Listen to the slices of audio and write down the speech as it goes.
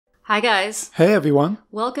Hi guys. Hey everyone.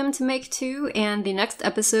 Welcome to Make 2 and the next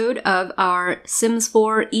episode of our Sims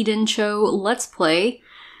 4 Eden-Cho Let's Play.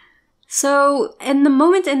 So, in the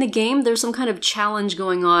moment in the game, there's some kind of challenge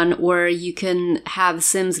going on where you can have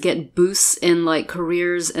Sims get boosts in like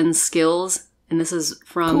careers and skills. And this is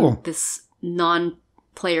from this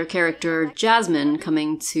non-player character, Jasmine,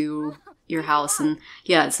 coming to your house. And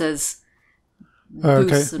yeah, it says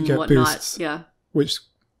boosts and whatnot. Boosts, yeah. Which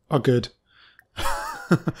are good.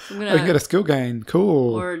 You get a skill gain.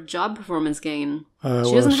 Cool. Or job performance gain. She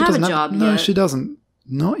doesn't have a job yet. No, she doesn't.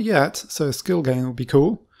 Not yet. So a skill gain will be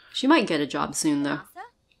cool. She might get a job soon, though.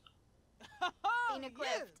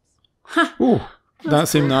 Ooh, that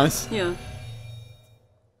seemed nice. Yeah.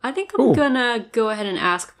 I think I'm gonna go ahead and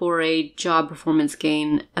ask for a job performance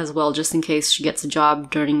gain as well, just in case she gets a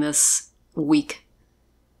job during this week.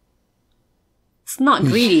 It's not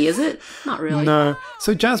greedy, is it? Not really. No.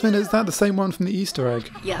 So Jasmine, is that the same one from the Easter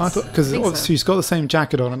egg? Yes. I thought, because obviously she's got the same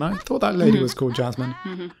jacket on, and I thought that lady was called Jasmine.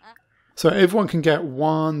 Mm-hmm. So everyone can get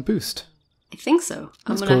one boost. I think so.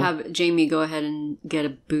 I'm going to have Jamie go ahead and get a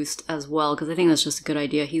boost as well, because I think that's just a good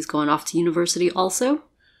idea. He's going off to university also.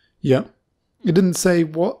 Yeah. It didn't say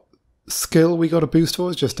what skill we got a boost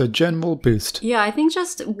for. It's just a general boost. Yeah, I think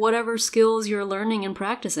just whatever skills you're learning and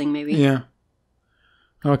practicing, maybe. Yeah.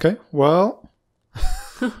 Okay, well...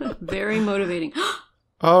 Very motivating.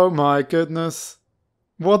 Oh my goodness.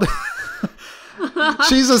 What?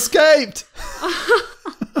 She's escaped!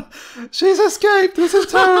 She's escaped! This is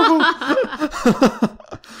terrible!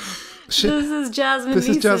 This is Jasmine Neeson. This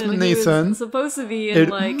is Jasmine Neeson. Supposed to be in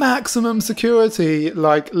like... maximum security.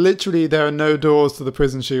 Like, literally, there are no doors to the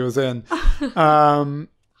prison she was in.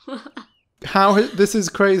 This is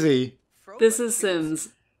crazy. This is Sims.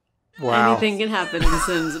 Wow. Anything can happen in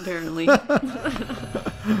Sims, apparently.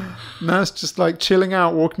 Now it's just like chilling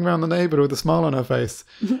out, walking around the neighborhood with a smile on her face.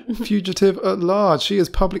 Fugitive at large. She is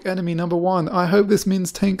public enemy number 1. I hope this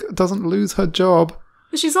means Tink doesn't lose her job.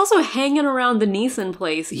 But she's also hanging around the Neeson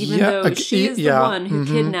place, even though she is the one who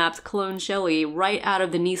kidnapped Clone Shelly right out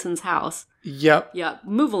of the Neeson's house. Yep. Yep.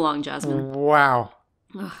 Move along, Jasmine. Wow.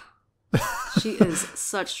 She is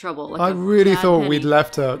such trouble. Like I really thought we'd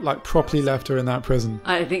left her, like properly left her in that prison.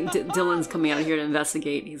 I think Dylan's coming out here to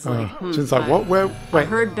investigate. He's like, she's like, what? Where? Wait. I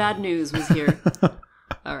heard bad news was here.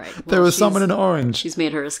 All right. Well, there was someone in orange. She's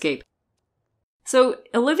made her escape. So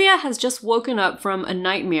Olivia has just woken up from a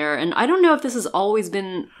nightmare, and I don't know if this has always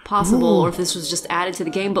been possible or if this was just added to the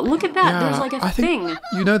game, but look at that. There's like a thing.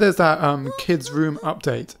 You know, there's that kids' room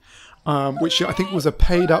update. Which I think was a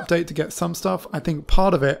paid update to get some stuff. I think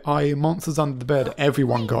part of it, i.e. Monsters Under the Bed,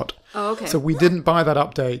 everyone got. Oh, okay. So we didn't buy that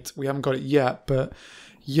update. We haven't got it yet. But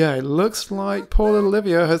yeah, it looks like poor little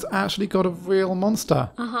Olivia has actually got a real monster.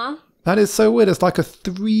 Uh-huh. That is so weird. It's like a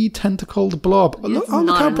 3-tentacled blob. Look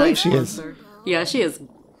how brave she is. Yeah, she is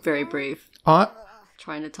very brave.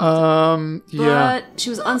 Trying to talk to him. Yeah. But she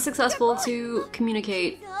was unsuccessful to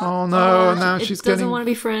communicate. Oh no, now she's doesn't want to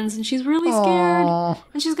be friends, and she's really scared.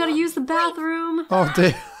 And she's got to use the bathroom. Oh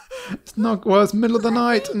dear. It's not, well, it's middle of the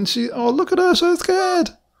night, and look at her, so scared.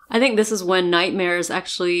 I think this is when nightmares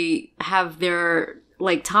actually have their,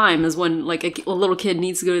 like, time, is when, like, a little kid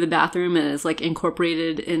needs to go to the bathroom, and it's, like,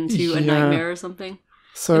 incorporated into a nightmare or something.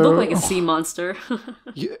 So, it looked like a sea monster.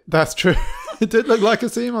 Yeah, that's true. It did look like a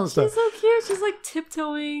sea monster. She's so cute. She's like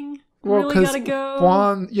tiptoeing. Really gotta go.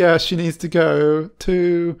 1, she needs to go.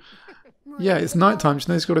 2, it's nighttime.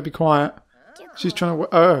 She's got to be quiet. She's trying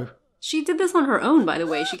to... She did this on her own, by the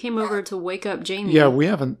way. She came over to wake up Jamie. Yeah, we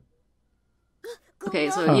haven't. Okay,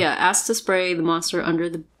 so ask to spray the monster under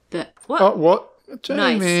the bed. What? Oh, what?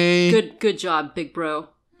 Jamie. Nice. Good job, big bro.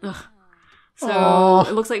 Ugh. So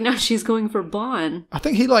it looks like now she's going for Bon. I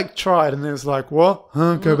think he tried and it was like, what?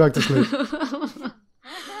 Huh? Go back to sleep.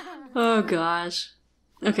 Oh gosh.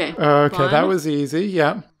 Okay. Okay, Bon. that was easy.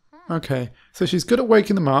 Yeah. Okay. So she's good at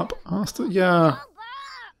waking them up. Yeah.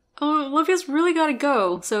 Oh, Olivia's really got to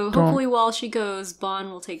go. So hopefully while she goes,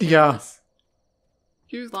 Bon will take care of this.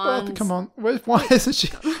 Use the bath. Come on. Why isn't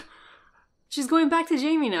she? She's going back to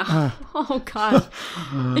Jamie now. Oh, God.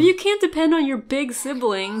 And you can't depend on your big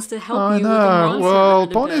siblings to help you with the monster. Well,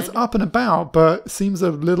 Bon is up and about, but seems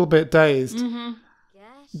a little bit dazed. Mm-hmm.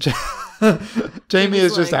 Jamie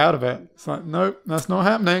is just out of it. It's like, nope, that's not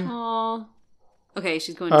happening. Oh. Okay,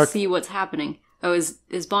 she's going to see what's happening. Oh, is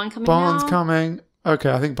Bon coming now? Bon's coming.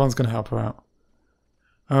 Okay, I think Bon's going to help her out.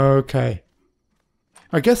 Okay.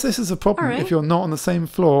 I guess this is a problem if you're not on the same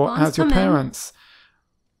floor as your parents.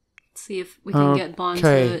 See if we can get Bon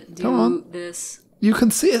to do this. You can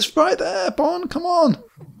see it's right there, Bon. Come on.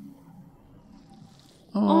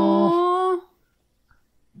 Oh.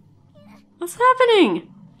 What's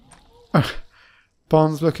happening?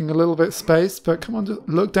 Bond's looking a little bit spaced, but come on, just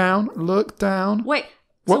look down, look down. Wait,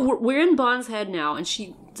 so we're in Bond's head now, and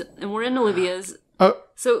we're in Olivia's. Oh.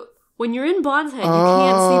 So when you're in Bond's head, you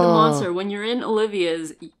can't see the monster. When you're in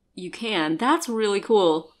Olivia's, you can. That's really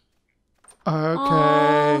cool. Okay.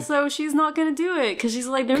 Oh, so she's not going to do it, because she's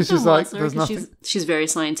like, there's no monster. There's nothing. She's very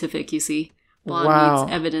scientific, you see. Bond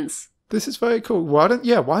needs evidence. This is very cool. Why don't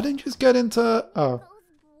you just get into... Oh.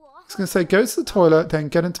 I was going to say, go to the toilet, then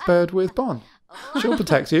get into bed with Bond. She'll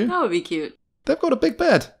protect you. That would be cute. They've got a big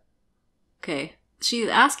bed. Okay. She's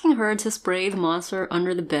asking her to spray the monster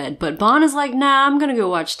under the bed, but Bond is like, nah, I'm going to go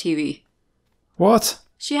watch TV. What?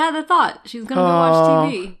 She had the thought. She was going to go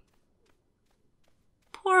watch TV.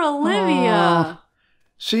 Poor Olivia.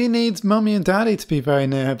 She needs Mummy and Daddy to be very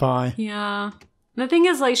nearby. Yeah. The thing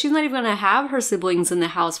is, like, she's not even going to have her siblings in the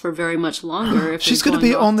house for very much longer. If she's going to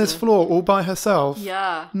be on this floor all by herself.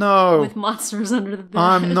 Yeah. No. With monsters under the bed.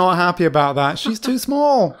 I'm not happy about that. She's too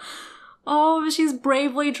small. Oh, she's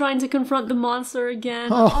bravely trying to confront the monster again.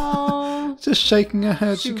 Oh. Just shaking her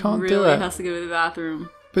head. She can't do it. She really has to go to the bathroom.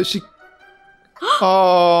 But she...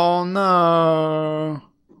 Oh, no.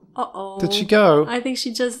 Uh-oh. Did she go? I think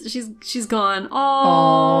she's gone.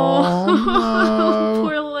 Oh, no.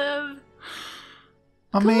 Poor Liv.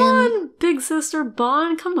 Come on, big sister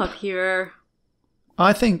Bond, come up here.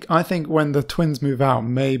 I think when the twins move out,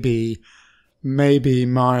 maybe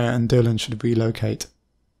Maya and Dylan should relocate.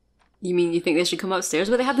 You mean you think they should come upstairs?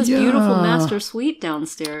 But they have this beautiful master suite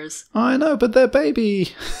downstairs. I know, but they're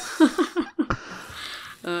baby. She's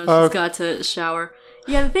got to shower.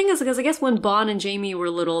 Yeah, the thing is, because I guess when Bond and Jamie were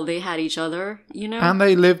little, they had each other, you know? And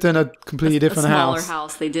they lived in a completely different house. A smaller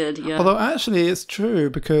house, they did, yeah. Although, actually, it's true,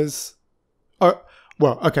 because...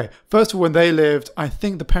 Well, okay. First of all, when they lived, I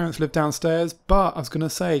think the parents lived downstairs, but I was going to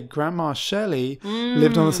say Grandma Shelley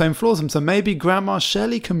lived on the same floor as them, so maybe Grandma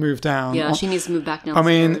Shelley can move down. Yeah, she needs to move back downstairs. I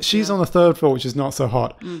mean, she's on the third floor, which is not so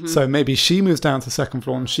hot. Mm-hmm. So maybe she moves down to the second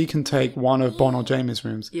floor and she can take one of Bon or Jamie's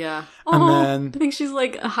rooms. Yeah. And then... I think she's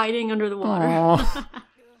like hiding under the water.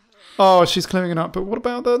 Oh, she's clearing it up. But what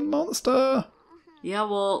about the monster? Yeah,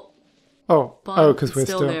 well... because we're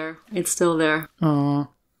still... there. It's still there. Oh.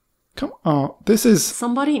 Come on, this is...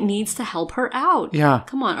 Somebody needs to help her out. Yeah.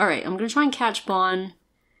 Come on, alright, I'm gonna try and catch Bon.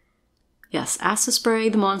 Yes, ask to spray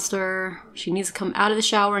the monster. She needs to come out of the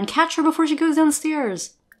shower and catch her before she goes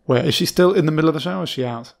downstairs. Wait, is she still in the middle of the shower or is she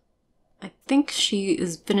out? I think she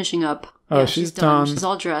is finishing up. Oh, yeah, she's done. She's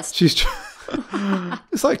all dressed.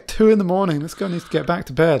 It's like 2 a.m. This girl needs to get back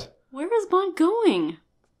to bed. Where is Bon going?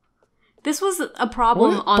 This was a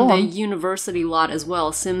problem on the university lot as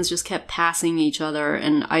well. Sims just kept passing each other,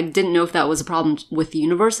 and I didn't know if that was a problem with the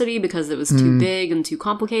university because it was too big and too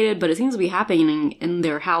complicated, but it seems to be happening in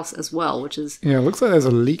their house as well, which is... Yeah, it looks like there's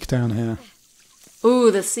a leak down here.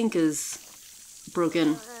 Ooh, the sink is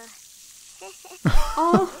broken.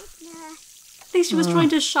 Oh, I think she was trying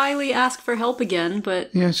to shyly ask for help again,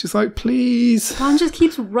 but... Yeah, she's like, please. Bon just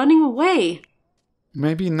keeps running away.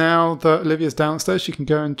 Maybe now that Olivia's downstairs, she can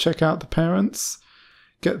go and check out the parents.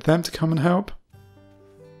 Get them to come and help.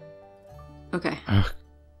 Okay. Oh,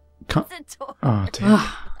 dear.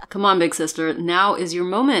 Come on, big sister. Now is your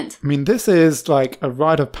moment. I mean, this is like a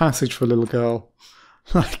rite of passage for a little girl.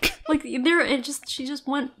 Like there, she just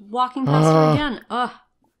went walking past her again. Ugh.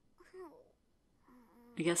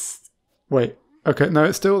 I guess. Wait. Okay, no,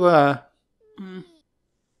 it's still there. Okay.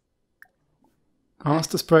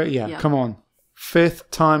 Ask to spray. Yeah, come on. 5th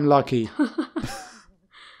time lucky. Come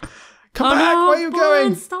back! No, where are you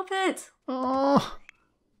going? Stop it! Oh.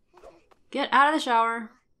 Get out of the shower.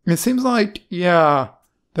 It seems like, they're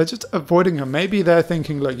just avoiding her. Maybe they're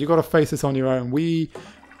thinking, look, you got to face this on your own.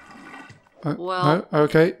 No,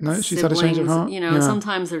 okay, no, she's had a change of heart. You know,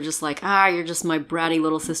 sometimes they're just like, you're just my bratty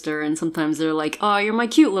little sister, and sometimes they're like, oh, you're my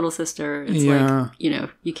cute little sister. It's like, you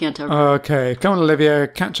can't ever. Okay, come on, Olivia,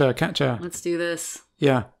 catch her. Let's do this.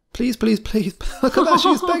 Yeah. Please. Look at that,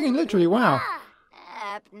 she's begging, literally, wow.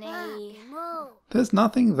 There's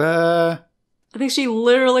nothing there. I think she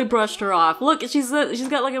literally brushed her off. Look, she's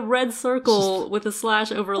got like a red circle with a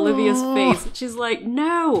slash over Olivia's face. She's like,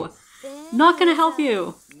 no, not gonna help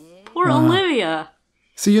you. Poor Olivia.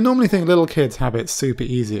 So you normally think little kids have it super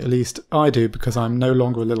easy. At least I do, because I'm no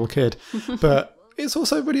longer a little kid. But it's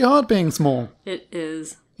also really hard being small. It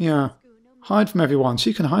is. Yeah. Hide from everyone.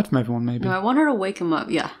 She can hide from everyone, maybe. No, I want her to wake him up,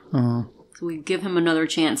 yeah. So we give him another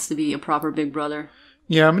chance to be a proper big brother.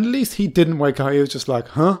 Yeah, I mean, at least he didn't wake up. He was just like,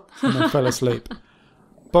 huh? And then fell asleep.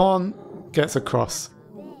 Bon gets across.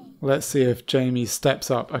 Let's see if Jamie steps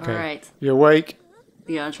up. Okay. All right. You awake?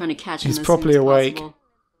 Yeah, I'm trying to catch him. He's properly awake.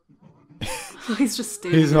 He's just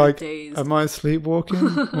standing He's there like, dazed. am I sleepwalking?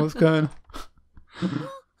 What's going on?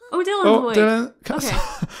 Oh, Dylan's Oh, awake. Dylan.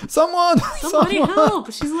 Okay. Somebody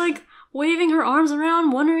help! She's like waving her arms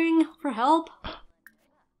around, wondering for help.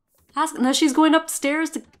 No, she's going upstairs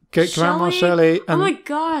to Get Grandma Shelley. Oh my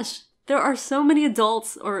gosh. There are so many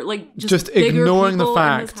adults, or like just bigger ignoring the people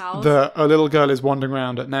in this fact house. that a little girl is wandering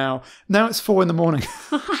around at now. Now it's 4 a.m.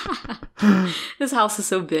 This house is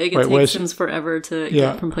so big, Wait, it takes Sims forever to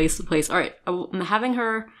Yeah. get from place to place. All right, I'm having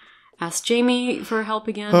her ask Jamie for help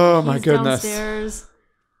again. Oh, He's my goodness. Downstairs.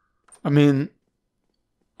 I mean,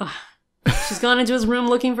 She's gone into his room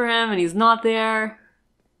looking for him, and he's not there.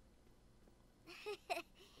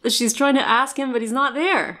 She's trying to ask him, but he's not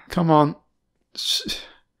there. come on.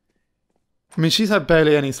 I mean, she's had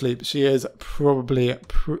barely any sleep. She is probably...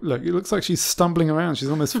 Look, it looks like she's stumbling around. She's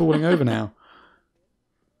almost falling over now.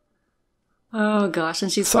 Oh gosh,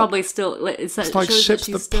 and she's probably still... It's like ships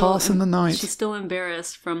that pass in the night. She's still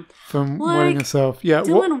embarrassed from wetting herself. Yeah,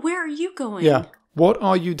 Dylan, where are you going? Yeah, what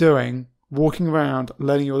are you doing walking around,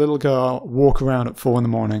 letting your little girl walk around at 4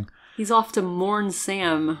 a.m? He's off to mourn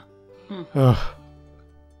Sam. Ugh.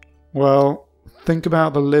 Well, think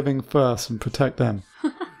about the living first and protect them.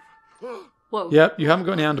 Whoa. Yep, you haven't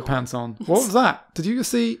got any underpants on. What was that? Did you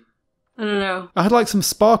see? I don't know. I had like some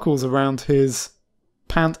sparkles around his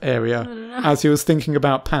pant area as he was thinking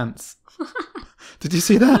about pants. Did you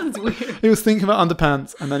see that? That's weird. He was thinking about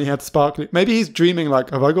underpants and then he had sparkly. Maybe he's dreaming like,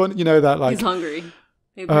 have I got, that like... He's hungry.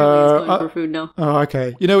 Apparently he's going for food now. Oh,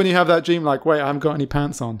 okay. You know when you have that dream like, wait, I haven't got any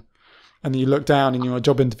pants on. And then you look down and you're a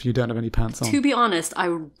job interview, you don't have any pants on. To be honest, I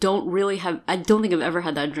don't think I've ever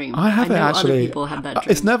had that dream. I haven't actually. Other people have that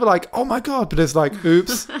dream. It's never like, oh my God, but it's like,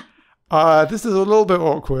 oops. This is a little bit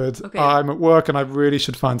awkward. Okay. I'm at work and I really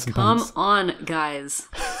should find some pants. Come on, guys.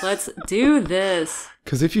 Let's do this.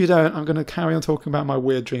 Because if you don't, I'm going to carry on talking about my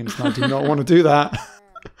weird dreams and I do not want to do that.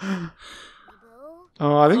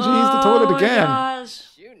 Oh, I think she needs the toilet again. Gosh.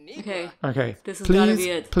 Okay. This has gotta be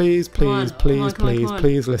it. Please Come on.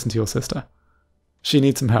 listen to your sister. She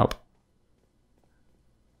needs some help.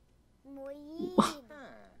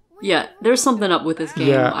 Yeah, there's something up with this game.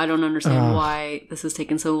 Yeah. I don't understand why this is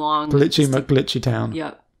taking so long. Glitchy town.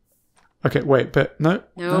 Yep. Okay, wait, but no.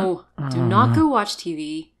 No, do not go watch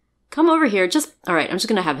TV. Come over here. Alright, I'm just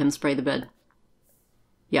gonna have him spray the bed.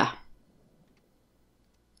 Yeah.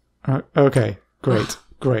 Okay, great.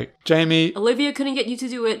 Jamie. Olivia couldn't get you to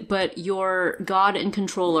do it, but your god and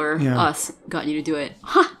controller, us, got you to do it.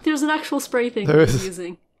 Ha! There's an actual spray thing There he's is.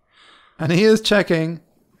 using. And he is checking.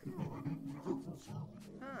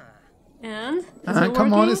 And? Is it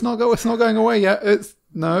Come on, working? it's not going away yet. It's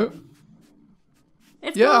gone!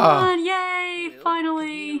 Yay!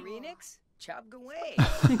 Finally!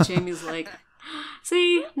 Jamie's like,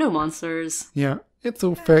 see? No monsters. Yeah, it's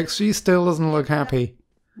all fixed. She still doesn't look happy.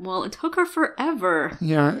 Well, it took her forever.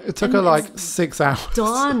 Yeah, it took her like 6 hours.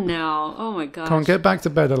 Dawn now. Oh my gosh. Come on, get back to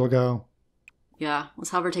bed, little girl. Yeah,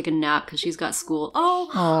 let's have her take a nap because she's got school.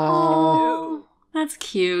 Oh, that's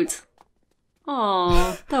cute.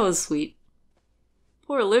 Oh, that was sweet.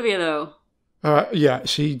 Poor Olivia, though. Yeah,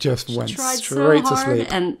 she just went Tried straight so to hard,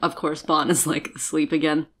 sleep. and of course, Bon is like asleep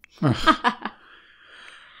again.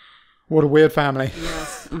 What a weird family.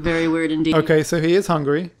 Yes, very weird indeed. Okay, so he is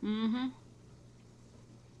hungry. Mm-hmm.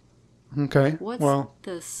 Okay, What's well,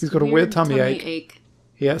 this? he's got a weird tummy ache.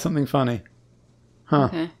 He ate something funny. Huh.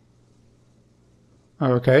 Okay.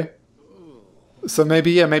 Oh, okay. So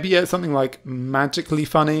maybe it's something like magically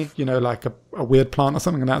funny, like a weird plant or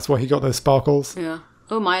something, and that's why he got those sparkles. Yeah.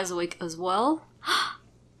 Oh, Maya's awake as well.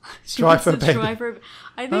 Try for baby. I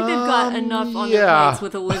think they've got enough on their plates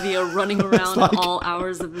with Olivia running around at all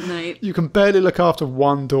hours of the night. You can barely look after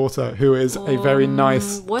one daughter who is a very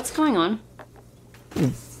nice... What's going on?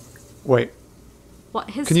 Wait. What,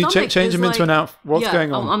 can you change him into an outfit? What's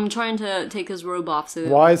going on? I'm trying to take his robe off. So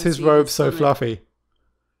why is his robe so fluffy?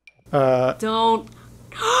 Don't.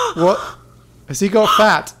 What? Has he got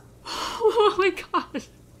fat? Oh my god.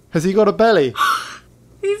 Has he got a belly?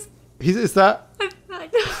 Is that...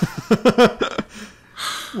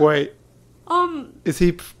 Wait. Is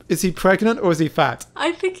he pregnant or is he fat?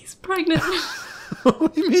 I think he's pregnant.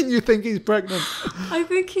 What do you mean you think he's pregnant? I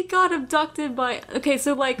think he got abducted by... Okay,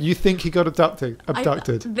 so like... You think he got abducted?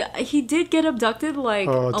 He did get abducted like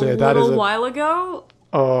a while ago.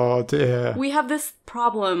 Oh dear. We have this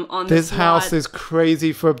problem on this house is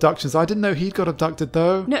crazy for abductions. I didn't know he'd got abducted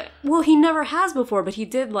though. No, well he never has before, but he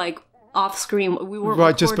did like off screen. We were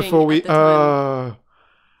right just before we. Oh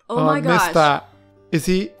my gosh! I missed that. Is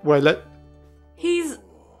he? Wait, He's.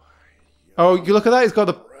 Oh, you look at that. He's got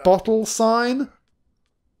the bottle sign.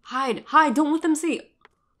 Hide! Don't let them see.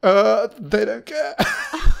 They don't care.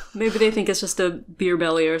 Maybe they think it's just a beer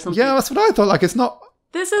belly or something. Yeah, that's what I thought. Like, it's not...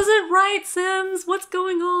 This isn't right, Sims. What's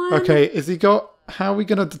going on? Okay, how are we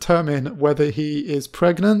going to determine whether he is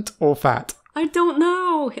pregnant or fat? I don't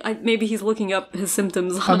know. Maybe he's looking up his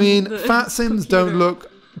symptoms on fat Sims don't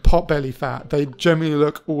look pot-belly fat. They generally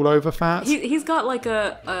look all over fat. He's got like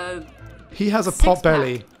He has a pot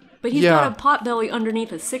belly. But he's got a pot belly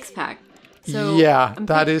underneath a six-pack. So yeah,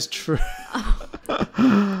 that is true.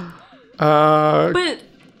 But,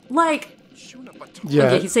 like... Yeah.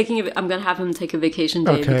 Okay, he's taking I'm gonna have him take a vacation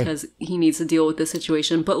day because he needs to deal with this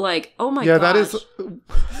situation. But, like, oh my gosh. Yeah, that is...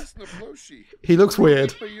 He looks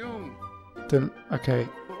weird. Okay.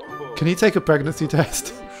 Can he take a pregnancy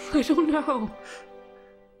test? I don't know.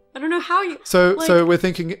 I don't know how you... So we're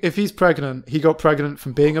thinking, if he's pregnant, he got pregnant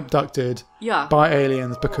from being abducted by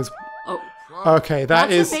aliens because... Oh. Okay,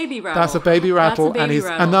 that's a baby rattle. That's a baby rattle.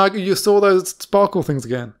 And now you saw those sparkle things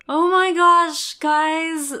again. Oh my gosh,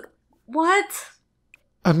 guys. What?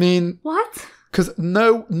 I mean... What? Because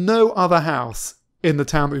no other house in the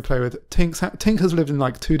town that we play with... Tink has lived in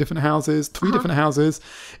like 2 different houses, 3 different houses,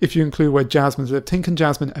 if you include where Jasmine's lived. Tink and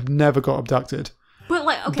Jasmine have never got abducted. But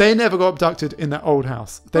like, okay. They never got abducted in their old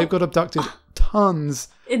house. They've got abducted tons...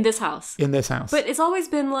 In this house. But it's always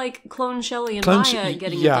been like Clone Shelly and Maya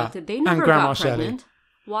getting abducted. They never got pregnant.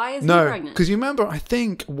 Why is he pregnant? No, because you remember, I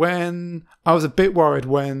think when I was a bit worried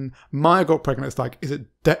when Maya got pregnant, it's like, is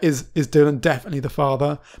Dylan definitely the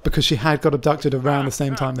father? Because she had got abducted around the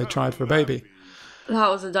same time they tried for a baby. That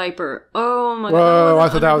was a diaper. Oh my god. Whoa, I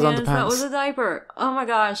thought that was underpants. That was a diaper. Oh my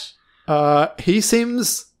gosh. He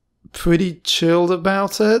seems pretty chilled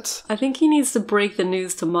about it. I think he needs to break the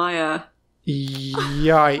news to Maya.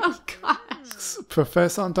 Yikes. Oh gosh.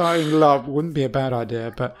 Professor Undying Love wouldn't be a bad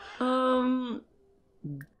idea, but...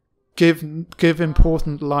 Give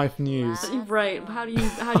important life news. Right. How do you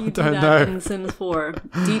do that in Sims 4?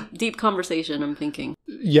 Deep conversation, I'm thinking.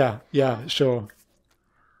 Yeah, sure.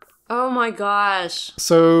 Oh my gosh.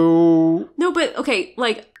 So... No, but okay,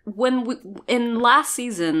 like in last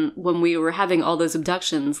season when we were having all those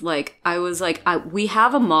abductions, like I was like, we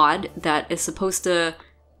have a mod that is supposed to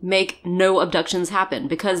make no abductions happen,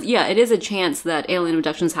 because it is a chance that alien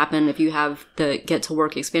abductions happen if you have the Get to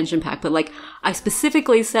Work expansion pack, but like I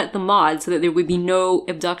specifically set the mod so that there would be no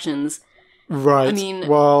abductions. Right. I mean,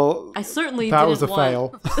 well, I certainly that didn't was a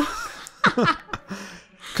fail.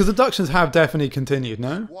 Because abductions have definitely continued,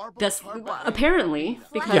 no? That's apparently,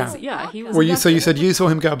 because he was. Well, you said you saw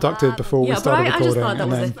him get abducted before we started recording. I just thought that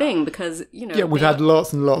was a thing because we've had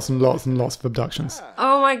lots and lots and lots and lots of abductions.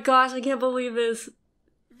 Oh my gosh, I can't believe this.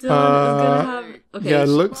 Dylan is gonna have... Okay, yeah, it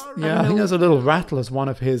looks... I think there's a little rattle as one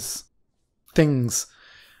of his things.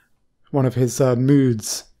 One of his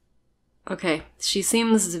moods. Okay, she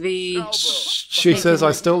seems to be... She says,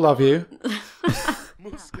 I still love you.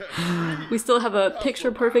 We still have a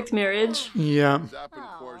picture-perfect marriage. Yeah.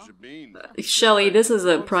 Shelly, this is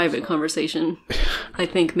a private conversation. I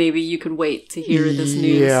think maybe you could wait to hear this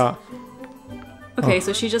news. Yeah. Okay,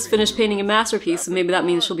 so she just finished painting a masterpiece, so maybe that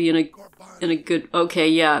means she'll be in a good... Okay,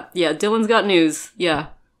 yeah, Dylan's got news. Yeah,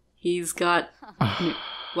 he's got...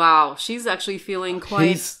 Wow, she's actually feeling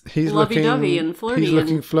quite lovey-dovey and flirty. He's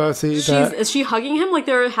looking flirty. Is she hugging him like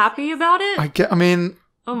they're happy about it? I mean...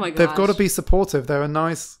 Oh my gosh. They've got to be supportive. They're a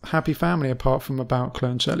nice, happy family, apart from about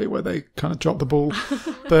Clone Shelly, where they kind of drop the ball.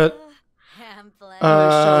 But...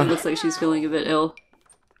 Shelly looks like she's feeling a bit ill.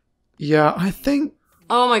 Yeah, I think...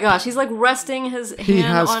 Oh my gosh, he's like resting his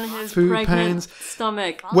hand on his pregnant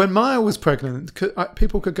stomach. When Maya was pregnant,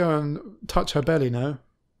 people could go and touch her belly, no?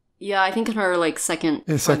 Yeah, I think in her like second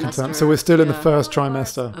time. So we're still in the first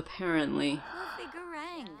trimester. Apparently.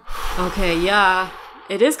 Okay, yeah.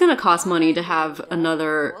 It is going to cost money to have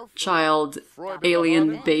another child,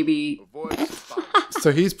 alien baby.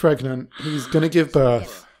 So he's pregnant. He's going to give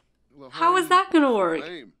birth. How is that going to work?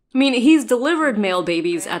 I mean, he's delivered male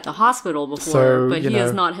babies at the hospital before, but he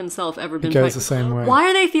has not himself ever been pregnant. He goes the same way. Why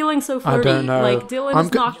are they feeling so flirty? I don't know. Like, Dylan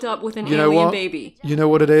is knocked up with an alien baby. You know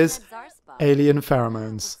what it is? Alien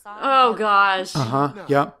pheromones. Oh, gosh.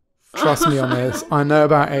 Yep. Trust me on this. I know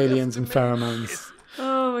about aliens and pheromones.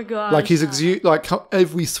 Oh, my God. Like,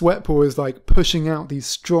 every sweat pore is, like, pushing out these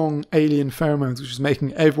strong alien pheromones, which is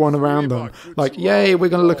making everyone around them, like, yay, we're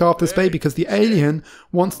going to look after this baby, because the alien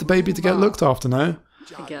wants the baby to get looked after, no?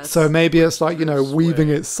 I guess. So maybe it's like, weaving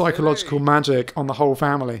its psychological magic on the whole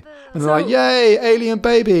family. And they're like, yay, alien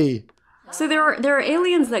baby! So there are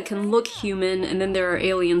aliens that can look human, and then there are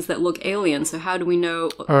aliens that look alien. So how do we know,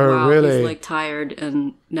 really? He's like tired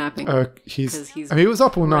and napping? He was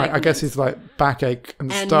up all night. Pregnant. I guess he's like backache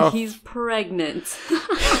and stuff. And he's pregnant.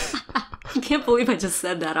 I can't believe I just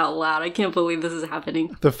said that out loud. I can't believe this is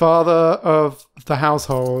happening. The father of the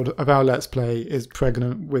household of our Let's Play is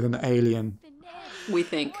pregnant with an alien. We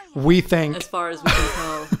think. As far as we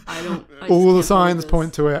can tell. All the signs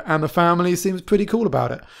point to it, and the family seems pretty cool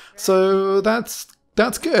about it. So that's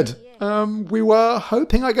good. We were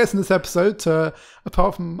hoping, I guess, in this episode to,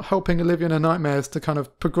 apart from helping Olivia in her nightmares, to kind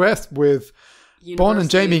of progress with Bon and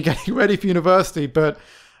Jamie getting ready for university. But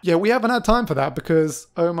yeah, we haven't had time for that because,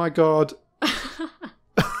 oh my God,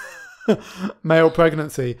 male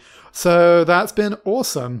pregnancy. So that's been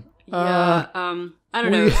awesome. Yeah, I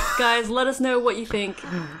don't know. Guys, let us know what you think.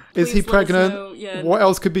 Is he pregnant? Yeah. What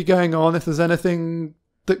else could be going on? If there's anything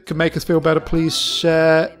that could make us feel better, please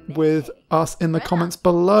share with us in the comments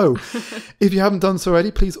below. If you haven't done so already,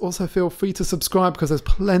 please also feel free to subscribe because there's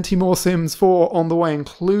plenty more Sims 4 on the way,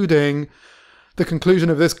 including the conclusion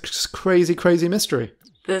of this crazy, crazy mystery.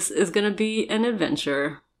 This is going to be an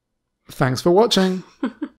adventure. Thanks for watching.